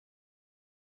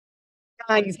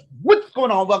Guys, what's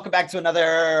going on? Welcome back to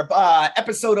another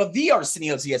episode of the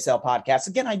Arsenio ZSL podcast.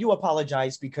 Again, I do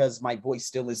apologize because my voice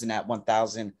still isn't at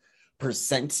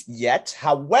 1000% yet.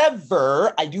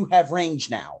 However, I do have range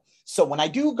now. So when I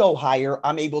do go higher,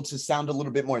 I'm able to sound a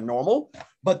little bit more normal.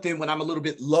 But then when I'm a little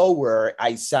bit lower,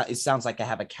 it sounds like I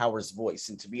have a coward's voice.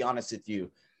 And to be honest with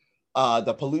you,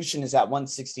 the pollution is at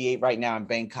 168 right now in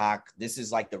Bangkok. This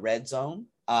is like the red zone.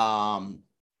 And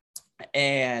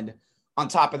on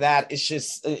top of that, it's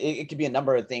just, it could be a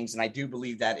number of things. And I do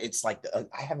believe that it's like,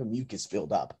 I have a mucus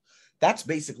filled up. That's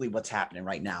basically what's happening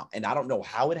right now. And I don't know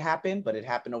how it happened, but it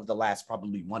happened over the last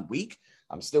probably 1 week.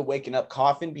 I'm still waking up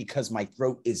coughing because my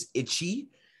throat is itchy.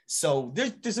 So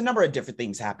there's a number of different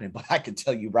things happening, but I can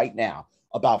tell you right now,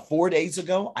 about 4 days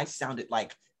ago, I sounded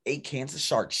like 8 cans of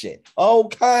shark shit.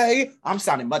 Okay. I'm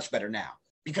sounding much better now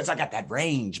because I got that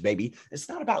range, baby. It's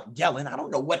not about yelling. I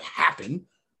don't know what happened,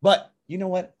 but you know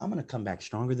what? I'm going to come back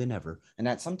stronger than ever. And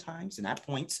that sometimes, and at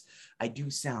points, I do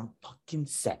sound fucking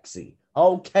sexy.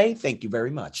 Okay. Thank you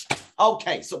very much.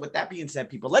 Okay. So with that being said,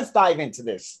 people, let's dive into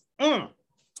this. I'm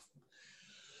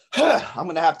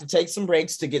going to have to take some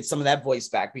breaks to get some of that voice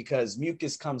back because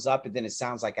mucus comes up and then it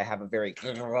sounds like I have a very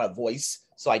voice.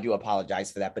 So I do apologize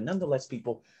for that. But nonetheless,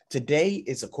 people, today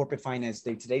is a corporate finance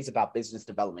day. Today's about business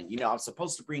development. You know, I'm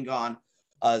supposed to bring on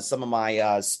some of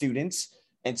my students.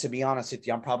 And to be honest with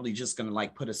you, I'm probably just going to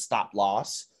like put a stop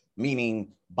loss,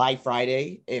 meaning by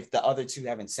Friday, if the other two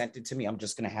haven't sent it to me, I'm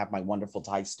just going to have my wonderful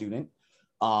Thai student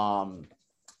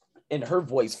in her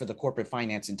voice for the corporate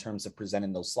finance in terms of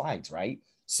presenting those slides, right?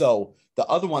 So the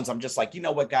other ones, I'm just like, you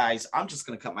know what, guys, I'm just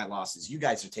going to cut my losses. You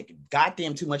guys are taking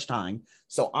goddamn too much time.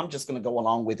 So I'm just going to go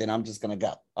along with it. I'm just going to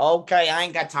go. Okay, I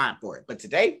ain't got time for it. But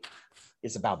today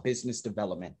is about business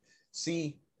development.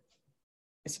 See,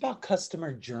 it's about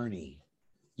customer journey.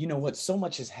 You know what? So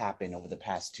much has happened over the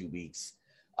past 2 weeks.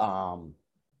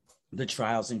 The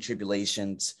trials and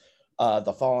tribulations,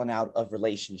 the falling out of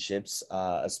relationships,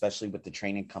 especially with the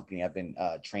training company I've been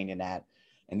training at.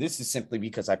 And this is simply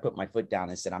because I put my foot down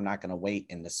and said, I'm not going to wait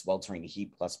in the sweltering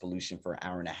heat plus pollution for an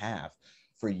hour and a half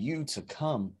for you to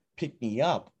come pick me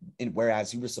up. And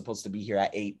whereas you were supposed to be here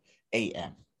at 8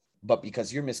 a.m. But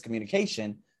because you're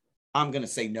miscommunication, I'm going to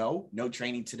say no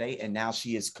training today. And now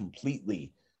she is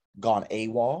completely gone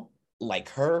AWOL, like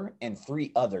her and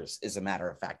 3 others, as a matter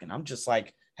of fact. And I'm just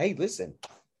like, hey, listen,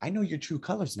 I know your true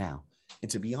colors now.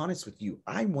 And to be honest with you,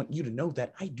 I want you to know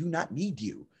that I do not need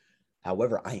you.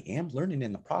 However, I am learning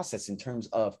in the process in terms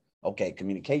of, okay,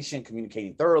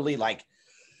 communicating thoroughly. Like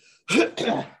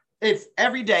if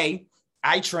every day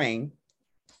I train,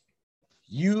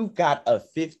 you've got a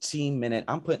 15-minute,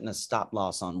 I'm putting a stop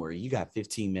loss on where you got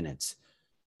 15 minutes.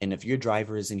 And if your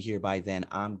driver isn't here by then,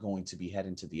 I'm going to be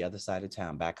heading to the other side of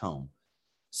town back home.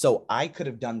 So I could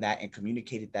have done that and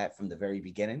communicated that from the very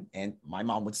beginning. And my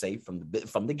mom would say from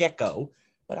the get-go,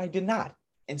 but I did not.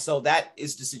 And so that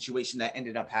is the situation that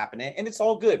ended up happening. And it's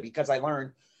all good because I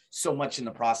learned so much in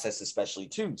the process, especially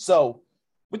too. So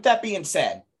with that being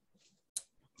said,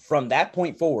 from that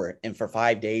point forward, and for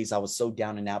 5 days, I was so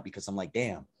down and out because I'm like,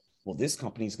 damn, well, this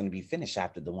company is going to be finished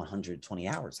after the 120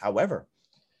 hours. However,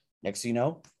 next thing you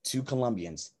know, 2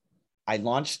 Colombians. I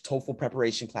launched TOEFL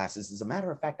preparation classes. As a matter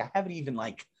of fact, I haven't even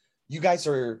you guys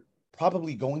are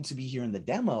probably going to be here in the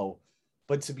demo,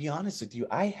 but to be honest with you,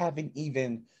 I haven't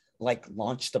even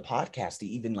launched the podcast to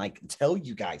even tell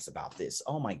you guys about this.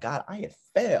 Oh my God, I have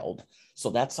failed.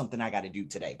 So that's something I got to do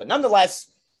today. But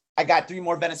nonetheless, I got 3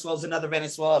 more Venezuelans, another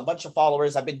Venezuela, a bunch of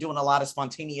followers. I've been doing a lot of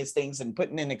spontaneous things and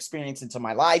putting in experience into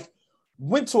my life.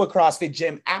 Went to a CrossFit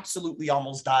gym, absolutely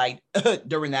almost died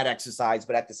during that exercise,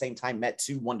 but at the same time met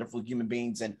 2 wonderful human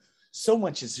beings. And so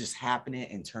much is just happening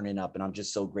and turning up. And I'm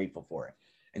just so grateful for it.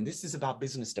 And this is about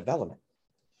business development.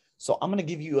 So I'm going to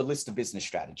give you a list of business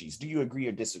strategies. Do you agree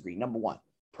or disagree? Number 1,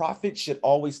 profit should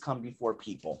always come before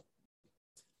people.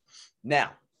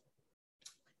 Now,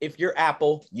 if you're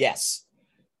Apple, yes.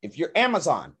 If you're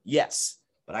Amazon, yes.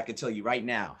 But I can tell you right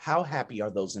now, how happy are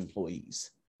those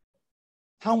employees?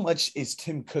 How much is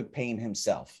Tim Cook paying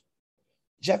himself?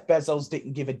 Jeff Bezos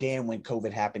didn't give a damn when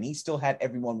COVID happened. He still had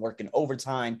everyone working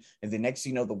overtime. And the next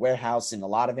thing you know, the warehouse and a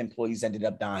lot of employees ended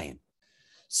up dying.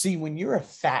 See, when you're a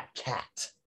fat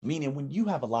cat, meaning when you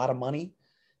have a lot of money,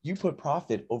 you put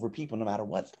profit over people no matter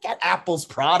what. Look at Apple's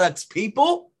products,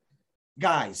 people.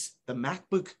 Guys, the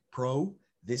MacBook Pro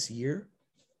this year,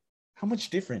 how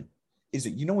much different is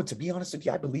it? You know what, to be honest with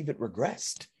you, I believe it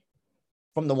regressed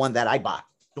from the one that I bought.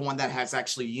 The one that has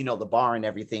actually, the bar and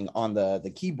everything on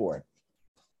the keyboard.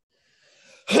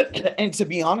 And to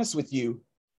be honest with you,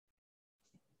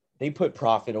 they put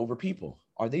profit over people.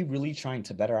 are they really trying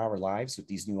to better our lives with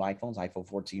these new iPhones, iPhone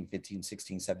 14, 15,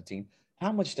 16, 17?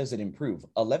 How much does it improve?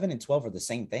 11 and 12 are the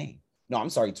same thing. No,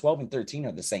 I'm sorry, 12 and 13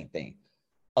 are the same thing.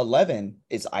 11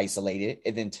 is isolated,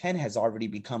 and then 10 has already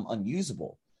become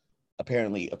unusable,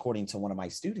 apparently, according to one of my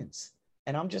students.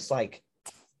 And I'm just like,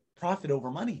 profit over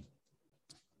money.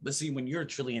 But see, when you're $1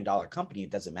 trillion company,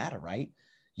 it doesn't matter, right?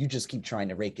 You just keep trying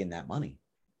to rake in that money.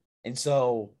 And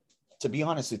so, to be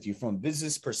honest with you, from a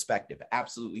business perspective,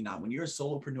 absolutely not. When you're a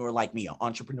solopreneur like me, an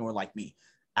entrepreneur like me,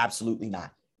 absolutely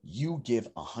not. You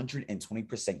give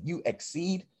 120%. You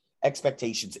exceed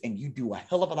expectations and you do a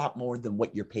hell of a lot more than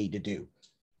what you're paid to do.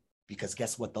 Because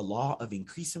guess what? The law of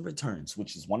increasing returns,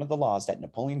 which is one of the laws that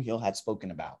Napoleon Hill had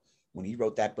spoken about when he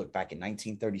wrote that book back in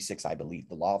 1936, I believe,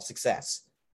 The Law of Success.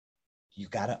 You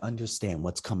got to understand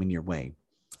what's coming your way.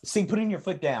 See, putting your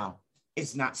foot down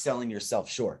is not selling yourself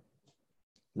short.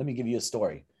 Let me give you a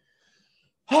story.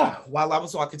 While I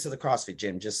was walking to the CrossFit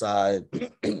gym just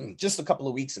a couple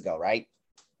of weeks ago, right?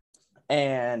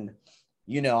 And,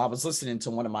 I was listening to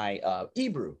one of my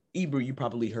Ebru, you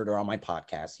probably heard her on my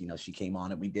podcast. She came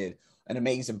on and we did an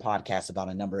amazing podcast about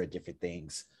a number of different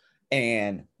things.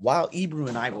 And while Ebru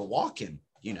and I were walking,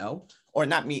 or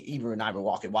not me, Ebru and I were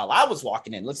walking, while I was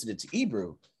walking and listening to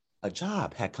Ebru, a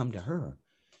job had come to her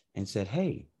and said,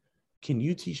 hey, can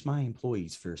you teach my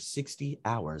employees for 60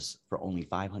 hours for only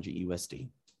 500 USD?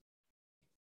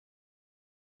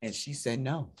 And she said,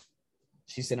 no.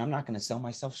 She said, I'm not going to sell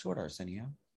myself short, Arsenio.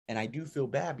 And I do feel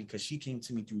bad because she came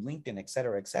to me through LinkedIn, et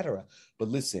cetera, et cetera. But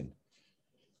listen,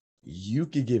 you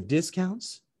could give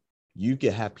discounts. You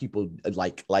could have people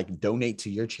like donate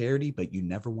to your charity, but you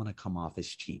never want to come off as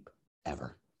cheap,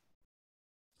 ever.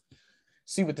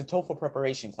 See, with the TOEFL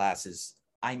preparation classes,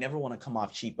 I never want to come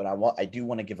off cheap, but I do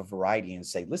want to give a variety and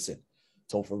say, listen,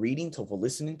 TOEFL reading, TOEFL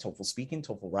listening, TOEFL speaking,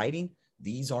 TOEFL writing,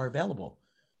 these are available.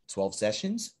 12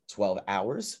 sessions, 12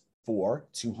 hours for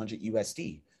 200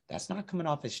 USD. That's not coming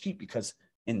off as cheap because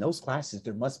in those classes,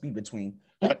 there must be between,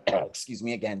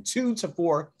 2 to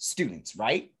 4 students,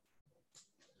 right?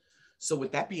 So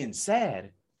with that being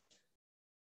said,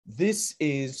 this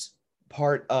is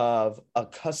part of a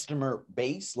customer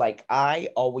base. Like I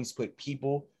always put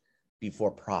people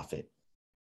before profit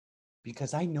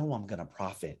because I know I'm going to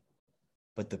profit.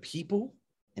 But the people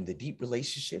and the deep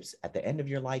relationships at the end of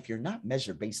your life, you're not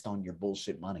measured based on your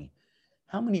bullshit money.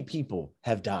 How many people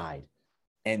have died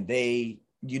and they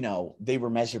were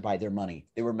measured by their money?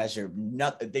 They weren't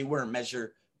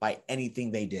measured by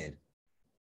anything they did.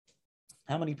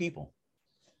 How many people?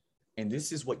 And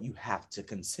this is what you have to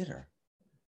consider.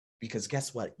 Because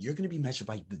guess what? You're going to be measured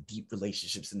by the deep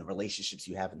relationships and the relationships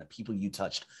you have and the people you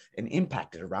touched and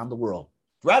impacted around the world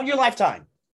throughout your lifetime.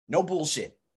 No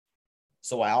bullshit.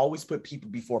 So I always put people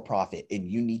before profit, and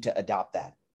you need to adopt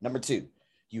that. Number 2,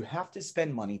 you have to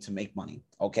spend money to make money.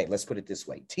 Okay, let's put it this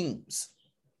way. Teams.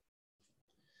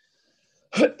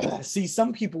 See,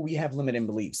 some people, we have limiting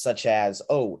beliefs, such as,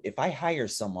 if I hire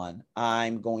someone,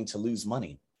 I'm going to lose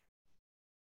money.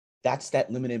 That's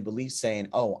that limited belief saying,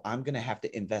 I'm going to have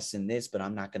to invest in this, but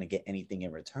I'm not going to get anything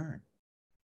in return.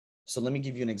 So let me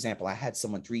give you an example. I had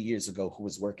someone 3 years ago who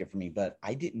was working for me, but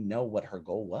I didn't know what her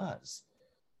goal was.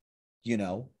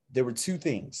 There were 2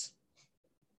 things.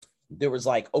 There was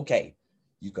like, okay,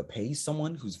 you could pay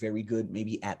someone who's very good,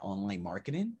 maybe at online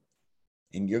marketing,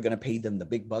 and you're going to pay them the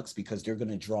big bucks because they're going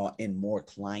to draw in more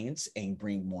clients and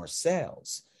bring more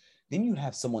sales. Then you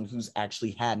have someone who's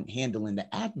actually handling the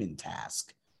admin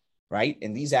task. Right.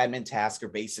 And these admin tasks are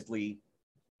basically,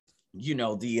 doing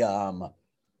all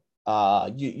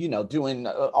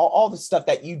the stuff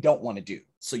that you don't want to do.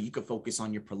 So you can focus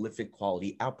on your prolific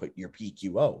quality output, your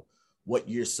PQO, what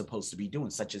you're supposed to be doing,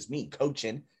 such as me,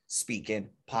 coaching, speaking,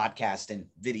 podcasting,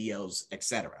 videos,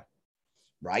 etc.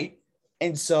 Right.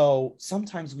 And so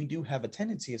sometimes we do have a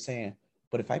tendency of saying,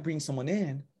 but if I bring someone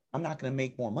in, I'm not going to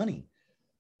make more money.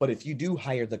 But if you do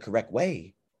hire the correct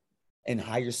way, and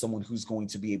hire someone who's going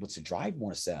to be able to drive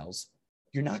more sales,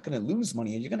 you're not going to lose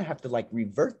money. And you're going to have to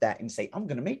revert that and say, I'm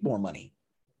going to make more money.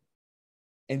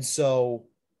 And so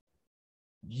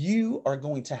you are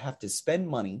going to have to spend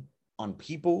money on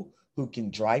people who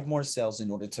can drive more sales in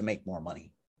order to make more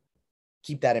money.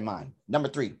 Keep that in mind. Number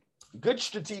 3, good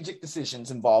strategic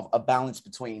decisions involve a balance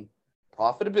between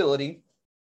profitability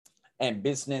and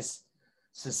business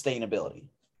sustainability.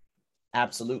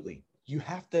 Absolutely. You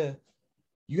have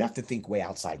to think way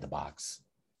outside the box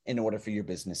in order for your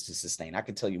business to sustain. I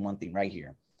can tell you one thing right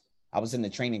here. I was in the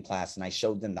training class and I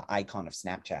showed them the icon of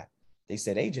Snapchat. They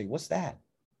said, AJ, what's that?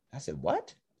 I said,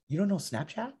 what? You don't know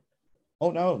Snapchat?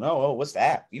 Oh, no. Oh, what's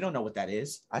that? You don't know what that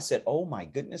is. I said, oh my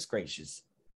goodness gracious.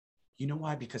 You know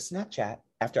why? Because Snapchat,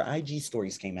 after IG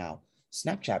stories came out,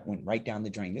 Snapchat went right down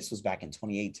the drain. This was back in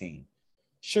 2018.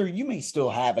 Sure, you may still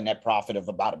have a net profit of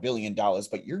about $1 billion,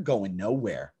 but you're going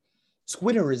nowhere.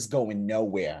 Twitter is going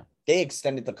nowhere. They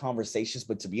extended the conversations,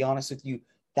 but to be honest with you,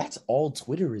 that's all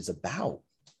Twitter is about.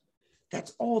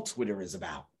 That's all Twitter is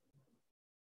about.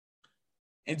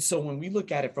 And so when we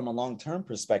look at it from a long-term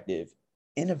perspective,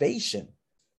 innovation,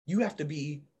 you have to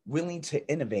be willing to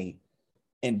innovate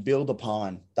and build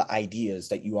upon the ideas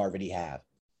that you already have.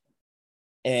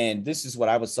 And this is what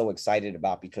I was so excited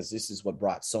about, because this is what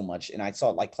brought so much. And I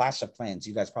saw like Clash of Clans.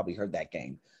 You guys probably heard that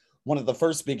game. One of the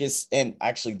first biggest, and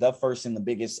actually the first and the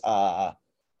biggest,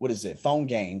 phone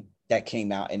game that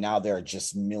came out. And now there are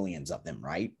just millions of them,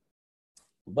 right?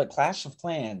 But Clash of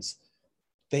Clans,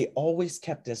 they always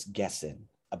kept us guessing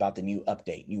about the new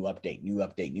update,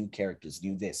 new characters,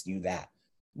 new this, new that.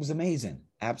 It was amazing.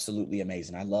 Absolutely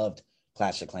amazing. I loved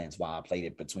Clash of Clans while I played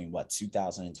it between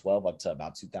 2012 up to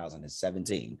about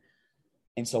 2017.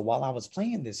 And so while I was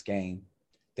playing this game,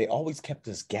 they always kept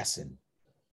us guessing.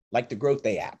 Like the Growth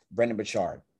Day app, Brendan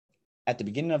Burchard. At the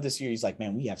beginning of this year, he's like,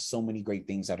 man, we have so many great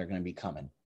things that are going to be coming.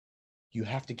 You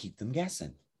have to keep them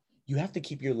guessing. You have to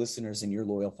keep your listeners and your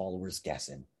loyal followers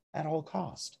guessing at all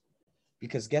cost.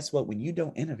 Because guess what? When you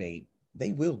don't innovate,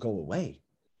 they will go away.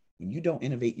 When you don't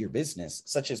innovate your business,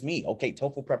 such as me, okay,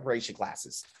 TOEFL preparation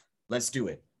classes. Let's do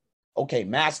it. Okay,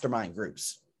 mastermind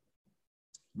groups,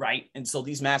 right? And so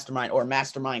these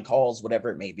mastermind calls, whatever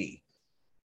it may be,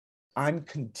 I'm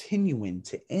continuing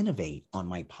to innovate on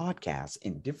my podcast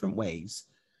in different ways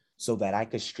so that I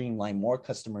could streamline more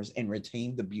customers and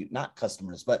retain not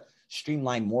customers, but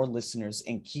streamline more listeners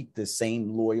and keep the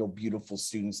same loyal, beautiful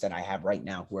students that I have right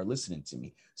now who are listening to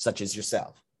me, such as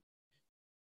yourself.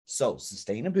 So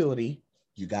sustainability,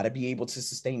 you got to be able to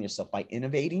sustain yourself by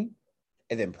innovating.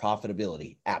 And then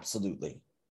profitability, absolutely.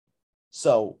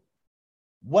 So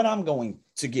what I'm going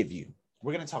to give you,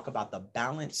 we're going to talk about the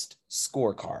balanced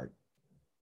scorecard.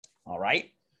 All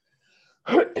right.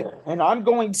 And I'm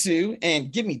going to, and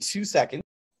give me 2 seconds.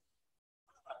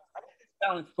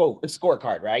 Balanced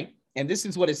scorecard, right? And this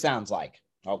is what it sounds like.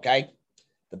 Okay.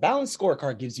 The balanced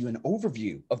scorecard gives you an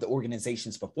overview of the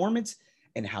organization's performance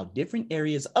and how different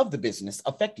areas of the business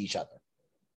affect each other.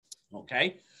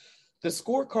 Okay. The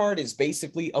scorecard is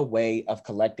basically a way of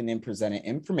collecting and presenting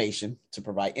information to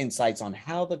provide insights on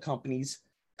how the company's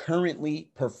currently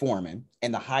performing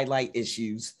and the highlight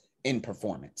issues in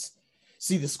performance.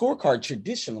 See, the scorecard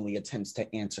traditionally attempts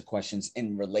to answer questions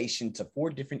in relation to 4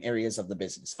 different areas of the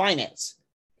business. Finance.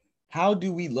 How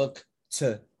do we look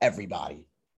to everybody?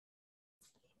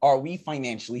 Are we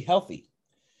financially healthy?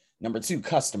 Number 2,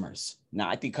 customers. Now,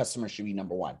 I think customers should be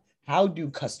number 1. How do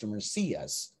customers see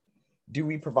us? Do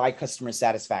we provide customer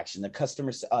satisfaction, the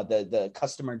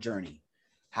customer journey?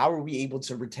 How are we able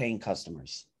to retain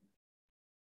customers?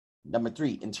 Number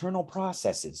 3, internal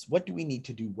processes. What do we need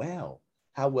to do well?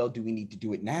 How well do we need to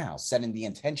do it now? Setting the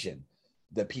intention,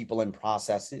 the people and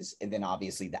processes, and then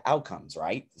obviously the outcomes,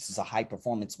 right? This is a high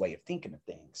performance way of thinking of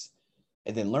things.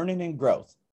 And then learning and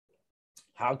growth.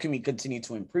 How can we continue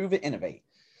to improve and innovate?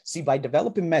 See, by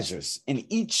developing measures in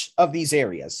each of these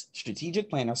areas, strategic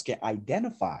planners can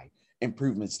identify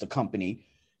improvements the company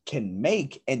can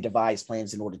make and devise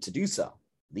plans in order to do so.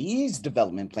 These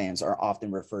development plans are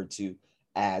often referred to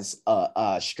as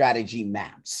strategy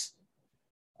maps.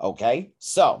 Okay,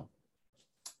 so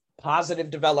positive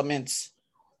developments,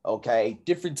 okay,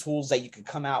 different tools that you can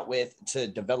come out with to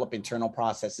develop internal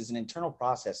processes, and internal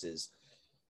processes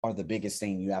are the biggest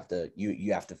thing you have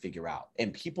to figure out,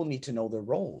 and people need to know their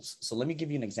roles. So let me give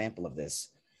you an example of this.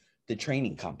 The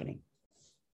training company.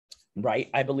 Right?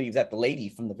 I believe that the lady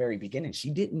from the very beginning, she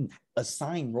didn't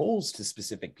assign roles to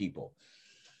specific people.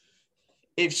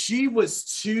 If she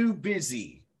was too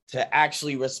busy to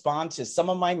actually respond to some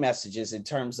of my messages in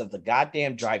terms of the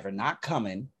goddamn driver not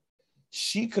coming,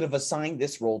 she could have assigned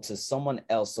this role to someone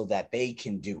else so that they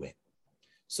can do it,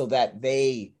 so that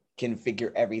they can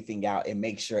figure everything out and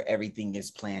make sure everything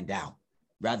is planned out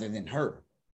rather than her.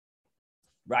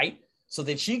 Right? So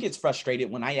that she gets frustrated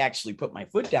when I actually put my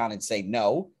foot down and say,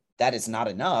 no, that is not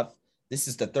enough. This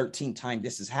is the 13th time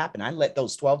this has happened. I let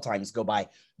those 12 times go by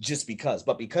just because.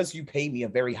 But because you pay me a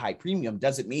very high premium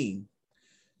doesn't mean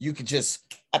you could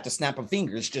just, at the snap of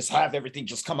fingers, just have everything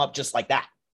just come up just like that.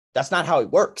 That's not how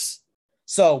it works.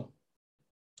 So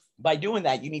by doing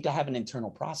that, you need to have an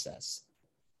internal process.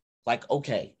 Like,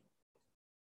 okay,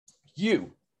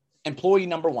 you, employee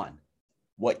number 1,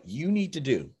 what you need to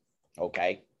do,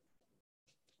 okay,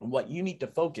 and what you need to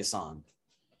focus on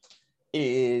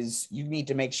is you need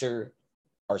to make sure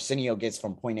Arsenio gets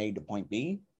from point A to point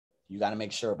B. You got to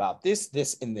make sure about this,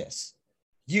 this, and this.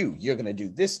 You're going to do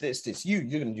this, this, this. You're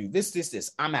going to do this, this,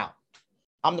 this. I'm out.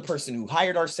 I'm the person who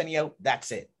hired Arsenio.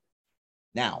 That's it.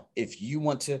 Now, if you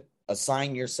want to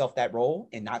assign yourself that role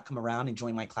and not come around and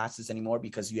join my classes anymore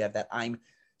because you have that I'm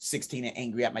 16 and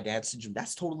angry at my dad syndrome,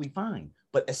 that's totally fine.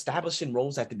 But establishing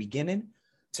roles at the beginning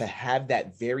to have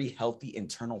that very healthy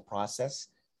internal process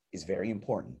is very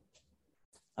important.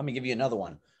 Let me give you another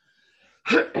one.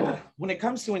 When it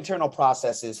comes to internal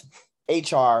processes,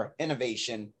 HR,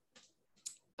 innovation,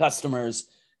 customers,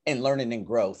 and learning and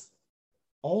growth,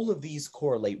 all of these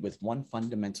correlate with one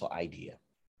fundamental idea: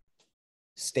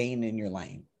 staying in your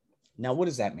lane. Now, what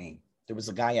does that mean? There was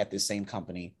a guy at this same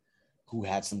company who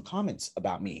had some comments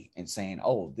about me and saying,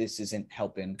 oh, this isn't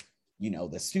helping,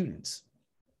 the students.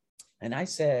 And I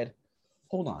said,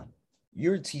 hold on,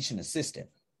 you're a teaching assistant.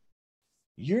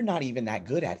 You're not even that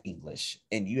good at English,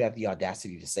 and you have the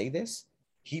audacity to say this?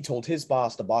 He told his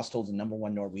boss, the boss told the number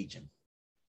one Norwegian.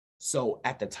 So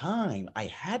at the time, I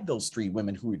had those 3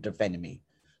 women who were defending me.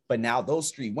 But now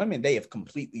those 3 women, they have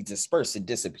completely dispersed and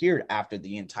disappeared after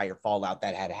the entire fallout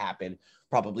that had happened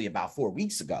probably about 4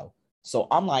 weeks ago. So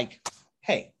I'm like,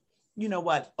 hey, you know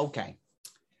what? Okay.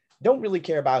 Don't really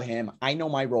care about him. I know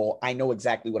my role. I know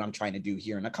exactly what I'm trying to do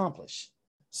here and accomplish.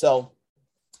 So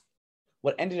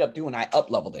what ended up doing, I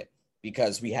up-leveled it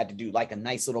because we had to do like a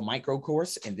nice little micro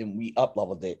course, and then we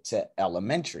up-leveled it to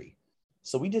elementary.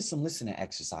 So we did some listening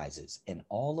exercises, and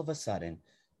all of a sudden,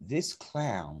 this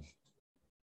clown,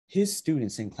 his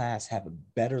students in class have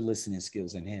better listening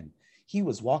skills than him. He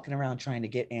was walking around trying to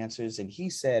get answers, and he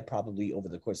said probably over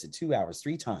the course of 2 hours,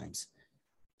 3 times,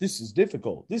 this is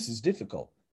difficult. This is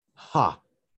difficult. Ha,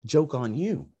 joke on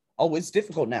you. Oh, it's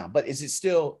difficult now, but is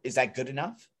that good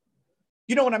enough?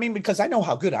 You know what I mean? Because I know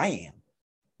how good I am.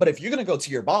 But if you're going to go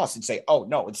to your boss and say, oh,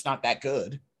 no, it's not that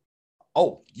good.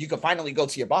 Oh, you can finally go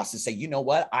to your boss and say, you know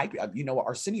what?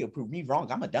 Arsenio proved me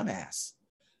wrong. I'm a dumbass.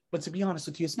 But to be honest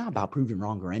with you, it's not about proving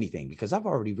wrong or anything, because I've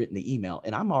already written the email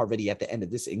and I'm already at the end of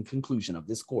this, in conclusion of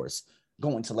this course,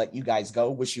 going to let you guys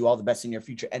go, wish you all the best in your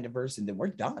future endeavors, and then we're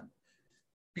done.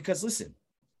 Because listen,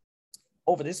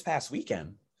 over this past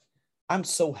weekend, I'm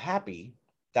so happy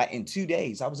that in 2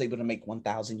 days, I was able to make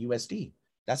 1,000 USD.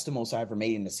 That's the most I ever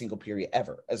made in a single period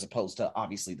ever, as opposed to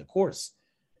obviously the course.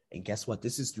 And guess what?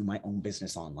 This is through my own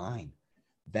business online.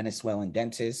 Venezuelan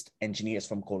dentist, engineers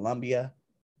from Colombia.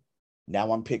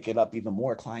 Now I'm picking up even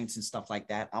more clients and stuff like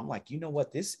that. I'm like, you know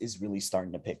what? This is really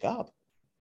starting to pick up.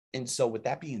 And so with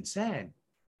that being said,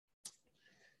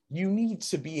 you need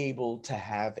to be able to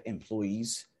have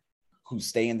employees who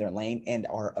stay in their lane and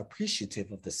are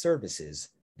appreciative of the services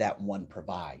that one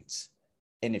provides.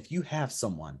 And if you have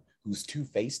someone who's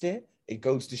two-faced, it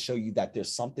goes to show you that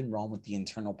there's something wrong with the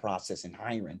internal process and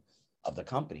hiring of the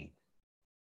company.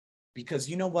 Because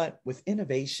you know what? With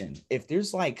innovation, if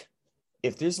there's like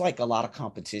a lot of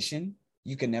competition,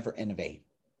 you can never innovate.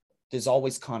 There's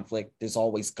always conflict. There's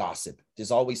always gossip.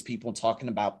 There's always people talking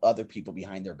about other people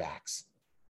behind their backs.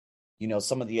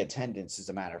 Some of the attendance, as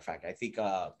a matter of fact, I think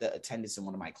the attendance in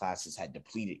one of my classes had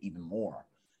depleted even more.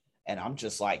 And I'm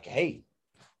just like, hey,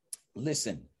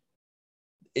 listen,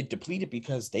 it depleted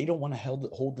because they don't want to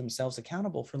hold themselves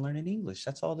accountable for learning English.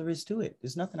 That's all there is to it.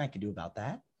 There's nothing I can do about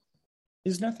that.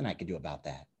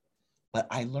 But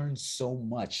I learned so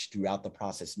much throughout the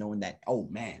process, knowing that, oh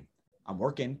man, I'm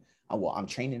working. I'm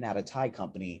training at a Thai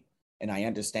company. And I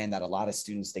understand that a lot of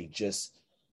students,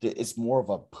 it's more of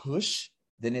a push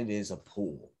than it is a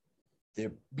pull.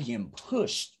 They're being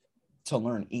pushed to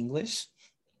learn English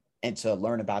and to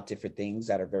learn about different things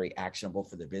that are very actionable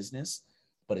for their business,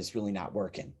 but it's really not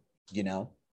working.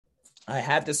 I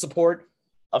had the support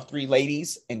of 3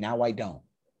 ladies and now I don't.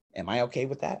 Am I okay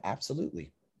with that?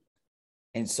 Absolutely.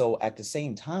 And so at the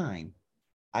same time,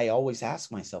 I always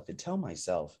ask myself and tell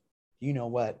myself, you know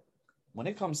what, when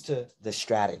it comes to the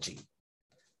strategy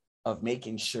of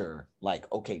making sure,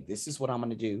 like, okay, this is what I'm going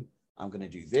to do. I'm going to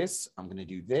do this. I'm going to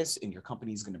do this. And your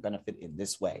company is going to benefit in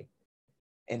this way.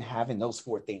 And having those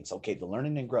 4 things, okay, the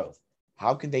learning and growth,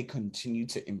 how can they continue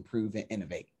to improve and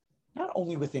innovate? Not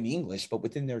only within English, but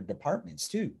within their departments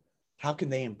too. How can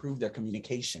they improve their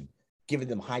communication, giving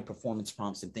them high performance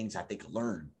prompts and things that they could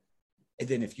learn? And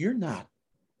then if you're not,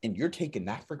 and you're taking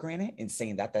that for granted and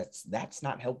saying that that's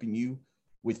not helping you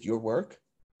with your work,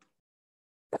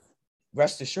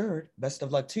 rest assured, best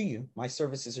of luck to you. My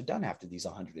services are done after these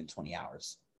 120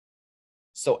 hours.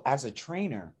 So as a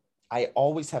trainer, I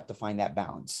always have to find that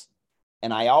balance.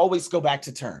 And I always go back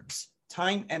to terms: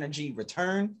 time, energy,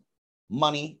 return,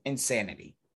 money, and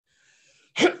sanity.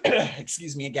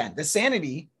 Excuse me again. The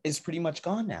sanity is pretty much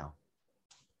gone now.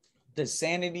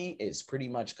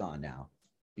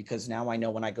 because now I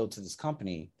know when I go to this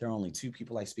company, there are only two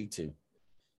people I speak to.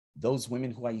 Those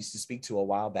women who I used to speak to a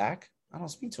while back, I don't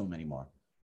speak to them anymore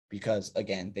because,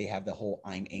 again, they have the whole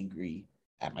I'm angry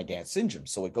at my dad syndrome.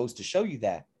 So it goes to show you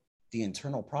that the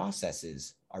internal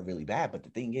processes are really bad. But the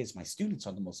thing is, my students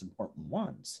are the most important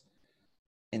ones.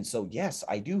 And so, yes,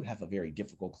 I do have a very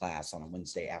difficult class on a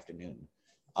Wednesday afternoon,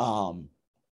 um,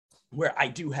 where I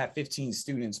do have 15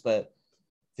 students, but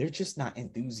they're just not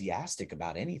enthusiastic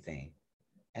about anything.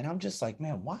 And I'm just like,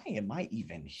 man, why am I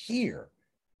even here?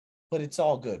 But it's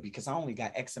all good because I only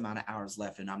got X amount of hours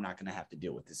left and I'm not going to have to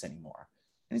deal with this anymore.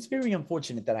 And it's very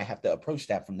unfortunate that I have to approach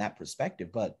that from that perspective.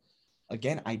 But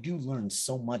again, I do learn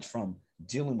so much from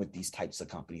dealing with these types of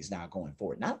companies now going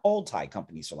forward. Not all Thai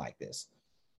companies are like this.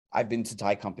 I've been to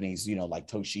Thai companies, like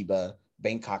Toshiba,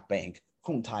 Bangkok Bank,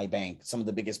 Khun Thai Bank, some of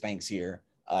the biggest banks here,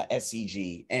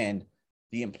 SCG, and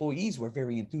the employees were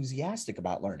very enthusiastic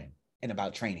about learning and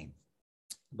about training.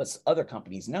 But other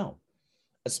companies, no.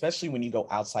 Especially when you go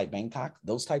outside Bangkok,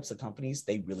 those types of companies,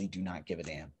 they really do not give a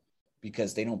damn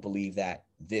because they don't believe that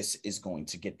this is going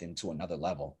to get them to another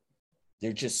level.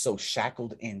 They're just so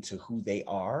shackled into who they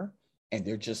are, and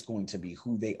they're just going to be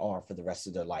who they are for the rest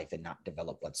of their life and not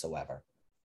develop whatsoever.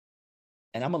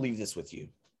 And I'm going to leave this with you.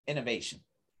 Innovation.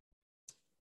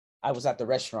 I was at the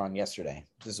restaurant yesterday.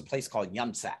 There's a place called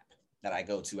Yum Sap that I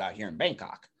go to out here in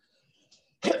Bangkok.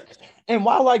 And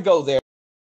while I go there,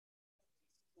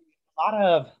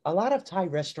 a lot of Thai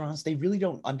restaurants, they really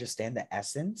don't understand the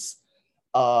essence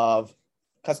of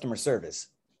customer service.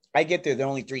 I get there are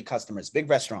only 3 customers. Big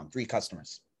restaurant, 3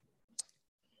 customers.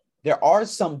 There are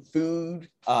some food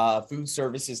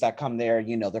services that come there.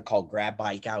 They're called Grab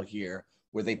Bike out here,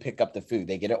 where they pick up the food.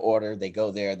 They get an order, they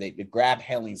go there, they grab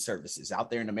hailing services.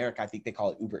 Out there in America, I think they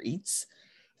call it Uber Eats.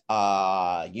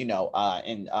 What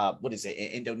is it?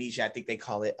 In Indonesia, I think they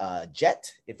call it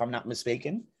Jet, if I'm not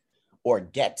mistaken, or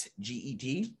Get,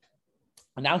 G-E-T.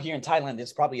 Now here in Thailand,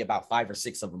 there's probably about 5 or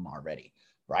 6 of them already,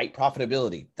 right?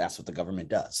 Profitability, that's what the government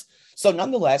does. So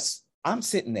nonetheless, I'm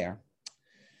sitting there.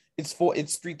 It's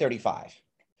 3:35.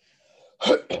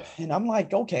 And I'm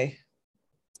like, okay.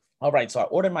 All right, so I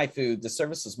ordered my food. The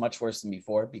service was much worse than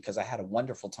before because I had a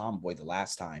wonderful tomboy the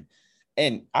last time.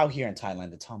 And out here in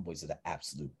Thailand, the tomboys are the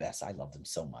absolute best. I love them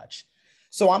so much.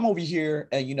 So I'm over here,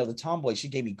 and the tomboy, she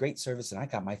gave me great service, and I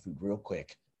got my food real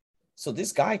quick. So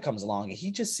this guy comes along, and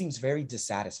he just seems very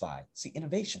dissatisfied. See,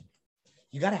 innovation.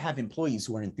 You got to have employees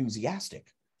who are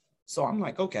enthusiastic. So I'm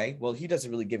like, okay, well, he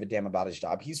doesn't really give a damn about his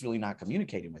job. He's really not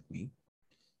communicating with me.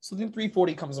 So then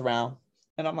 3:40 comes around,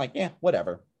 and I'm like, yeah,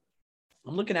 whatever.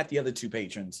 I'm looking at the other 2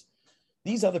 patrons.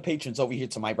 These other patrons over here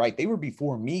to my right, they were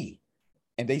before me,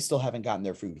 and they still haven't gotten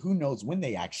their food. Who knows when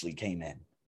they actually came in?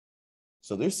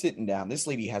 So they're sitting down. This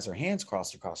lady has her hands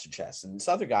crossed across her chest, and this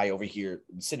other guy over here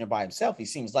sitting by himself, he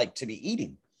seems like to be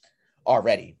eating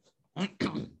already.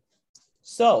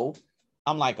 So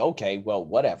I'm like, okay, well,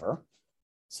 whatever.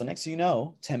 So next thing you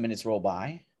know, 10 minutes roll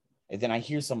by, and then I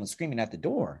hear someone screaming at the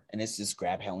door, and it's this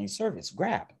Grab hailing service,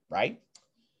 Grab, right?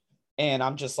 And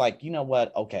I'm just like, you know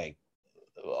what? Okay,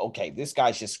 this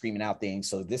guy's just screaming out things.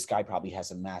 So this guy probably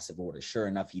has a massive order. Sure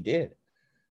enough, he did.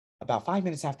 About 5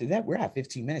 minutes after that, we're at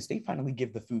 15 minutes. They finally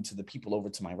give the food to the people over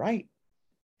to my right.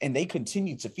 And they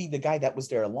continue to feed the guy that was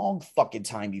there a long fucking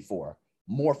time before.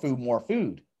 More food, more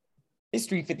food. It's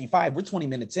 3:55. We're 20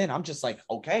 minutes in. I'm just like,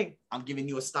 okay, I'm giving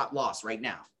you a stop loss right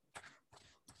now.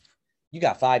 You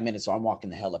got 5 minutes, so I'm walking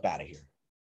the hell up out of here.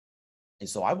 And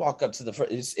so I walk up to the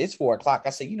first, it's 4 o'clock. I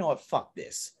say, you know what? Fuck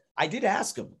this. I did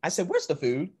ask him. I said, where's the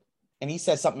food? And he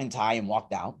said something in Thai and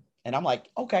walked out. And I'm like,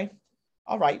 okay,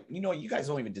 all right. You know what? You guys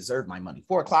don't even deserve my money.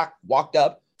 4 o'clock, walked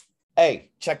up.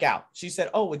 Hey, check out. She said,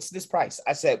 oh, it's this price.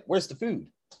 I said, where's the food?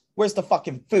 Where's the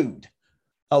fucking food?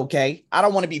 Okay. I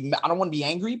don't want to be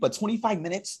angry, but 25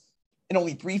 minutes and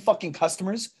only 3 fucking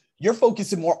customers. You're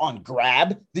focusing more on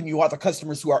Grab than you are the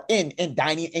customers who are in and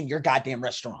dining in your goddamn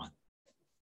restaurant.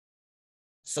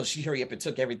 So she hurried up and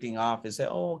took everything off and said,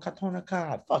 oh,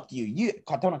 Katonaka, fuck you.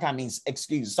 Katonaka means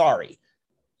excuse, sorry.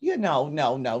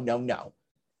 No.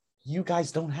 You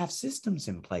guys don't have systems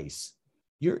in place.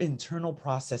 Your internal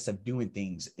process of doing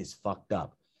things is fucked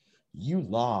up. You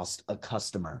lost a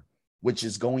customer, which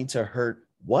is going to hurt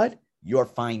what? Your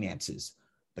finances.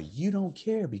 But you don't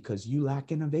care because you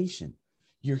lack innovation.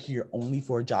 You're here only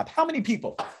for a job. How many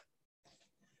people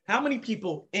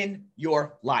in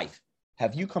your life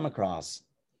have you come across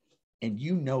and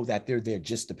you know that they're there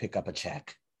just to pick up a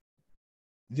check?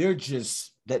 They're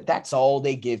just, that's all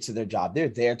they give to their job. They're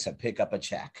there to pick up a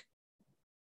check.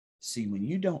 See, when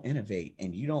you don't innovate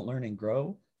and you don't learn and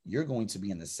grow, you're going to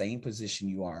be in the same position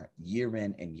you are year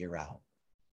in and year out.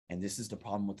 And this is the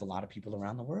problem with a lot of people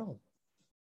around the world.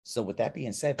 So with that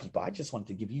being said, people, I just wanted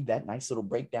to give you that nice little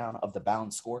breakdown of the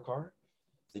balanced scorecard,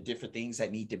 the different things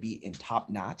that need to be in top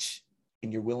notch,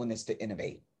 and your willingness to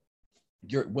innovate,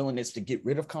 your willingness to get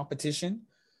rid of competition,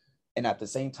 and at the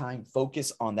same time,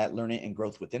 focus on that learning and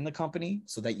growth within the company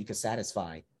so that you can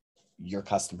satisfy your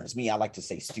customers. Me, I like to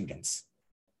say students.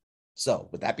 So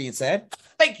with that being said,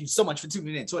 thank you so much for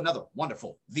tuning in to another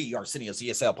wonderful The Arsenio's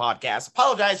ESL podcast.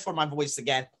 Apologize for my voice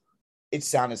again. It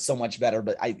sounded so much better,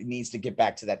 but it needs to get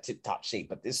back to that tip-top shape.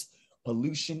 But this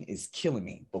pollution is killing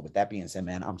me. But with that being said,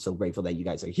 man, I'm so grateful that you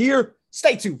guys are here.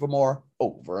 Stay tuned for more.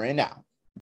 Over and out.